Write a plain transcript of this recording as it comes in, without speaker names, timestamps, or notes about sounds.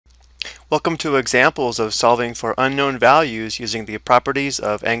Welcome to examples of solving for unknown values using the properties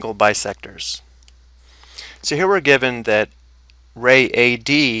of angle bisectors. So here we're given that ray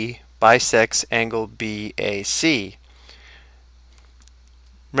AD bisects angle BAC.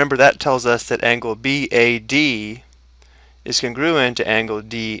 Remember, that tells us that angle BAD is congruent to angle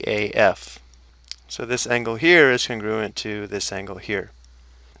DAF. So this angle here is congruent to this angle here.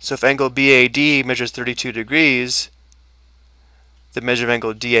 So if angle BAD measures 32 degrees, the measure of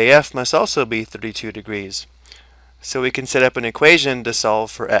angle DAF must also be 32 degrees. So we can set up an equation to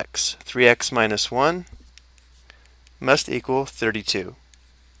solve for x. 3x minus 1 must equal 32.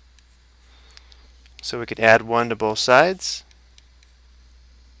 So we can add 1 to both sides.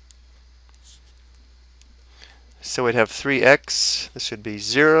 So we'd have 3x, this would be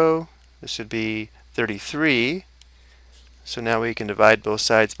 0, this would be 33. So now we can divide both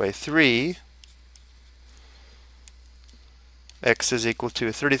sides by 3. X is equal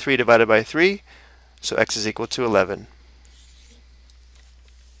to 33 divided by 3, so x is equal to 11.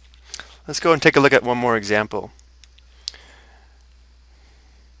 Let's go and take a look at one more example.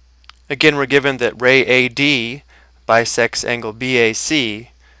 Again, we're given that ray AD bisects angle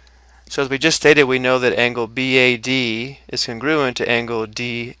BAC. So as we just stated, we know that angle BAD is congruent to angle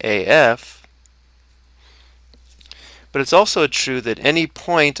DAF. But it's also true that any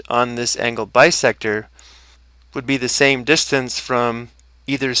point on this angle bisector would be the same distance from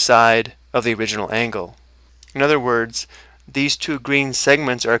either side of the original angle. In other words, these two green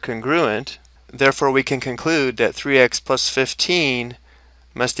segments are congruent. Therefore, we can conclude that 3x plus 15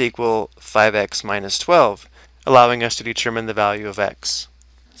 must equal 5x minus 12, allowing us to determine the value of x.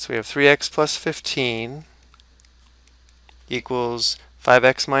 So we have 3x plus 15 equals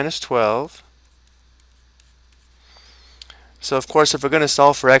 5x minus 12. So of course, if we're going to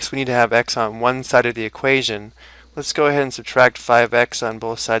solve for x, we need to have x on one side of the equation. Let's go ahead and subtract 5x on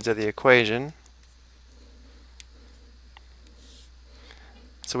both sides of the equation.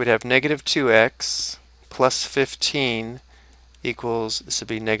 So we'd have negative 2x plus 15 equals, this would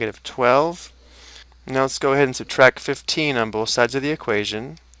be negative 12. Now let's go ahead and subtract 15 on both sides of the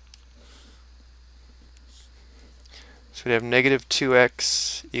equation. So we have negative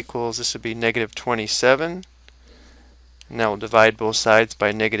 2x equals, this would be negative 27. Now we'll divide both sides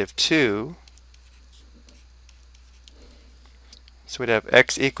by negative 2. So we'd have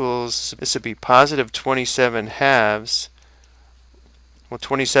x equals, this would be positive 27 halves. Well,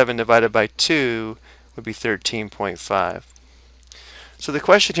 27 divided by 2 would be 13.5. So the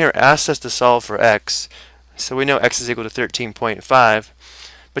question here asks us to solve for x. So we know x is equal to 13.5.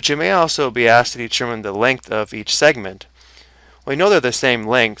 But you may also be asked to determine the length of each segment. We know they're the same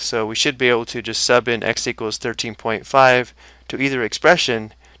length, so we should be able to just sub in x equals 13.5 to either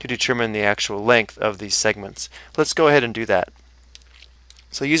expression to determine the actual length of these segments. Let's go ahead and do that.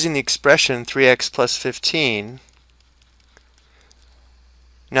 So using the expression 3x plus 15,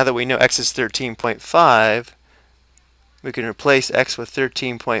 now that we know x is 13.5, we can replace x with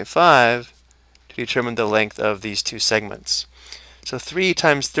 13.5 to determine the length of these two segments. So 3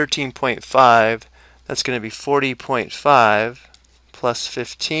 times 13.5, that's going to be 40.5 plus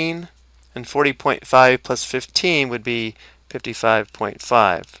 15, and 40.5 plus 15 would be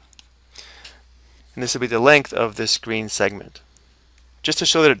 55.5. And this would be the length of this green segment. Just to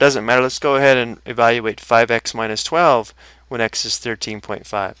show that it doesn't matter, let's go ahead and evaluate 5x minus 12 when x is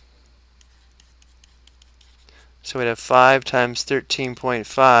 13.5. So we'd have 5 times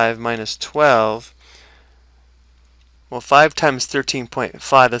 13.5 minus 12. Well, 5 times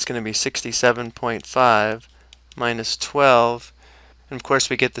 13.5, that's going to be 67.5 minus 12. And of course,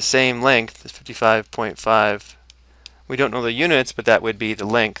 we get the same length as 55.5. We don't know the units, but that would be the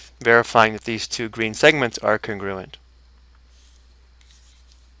length, verifying that these two green segments are congruent.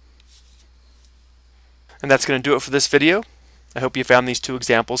 And that's going to do it for this video. I hope you found these two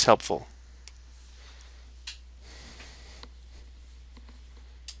examples helpful.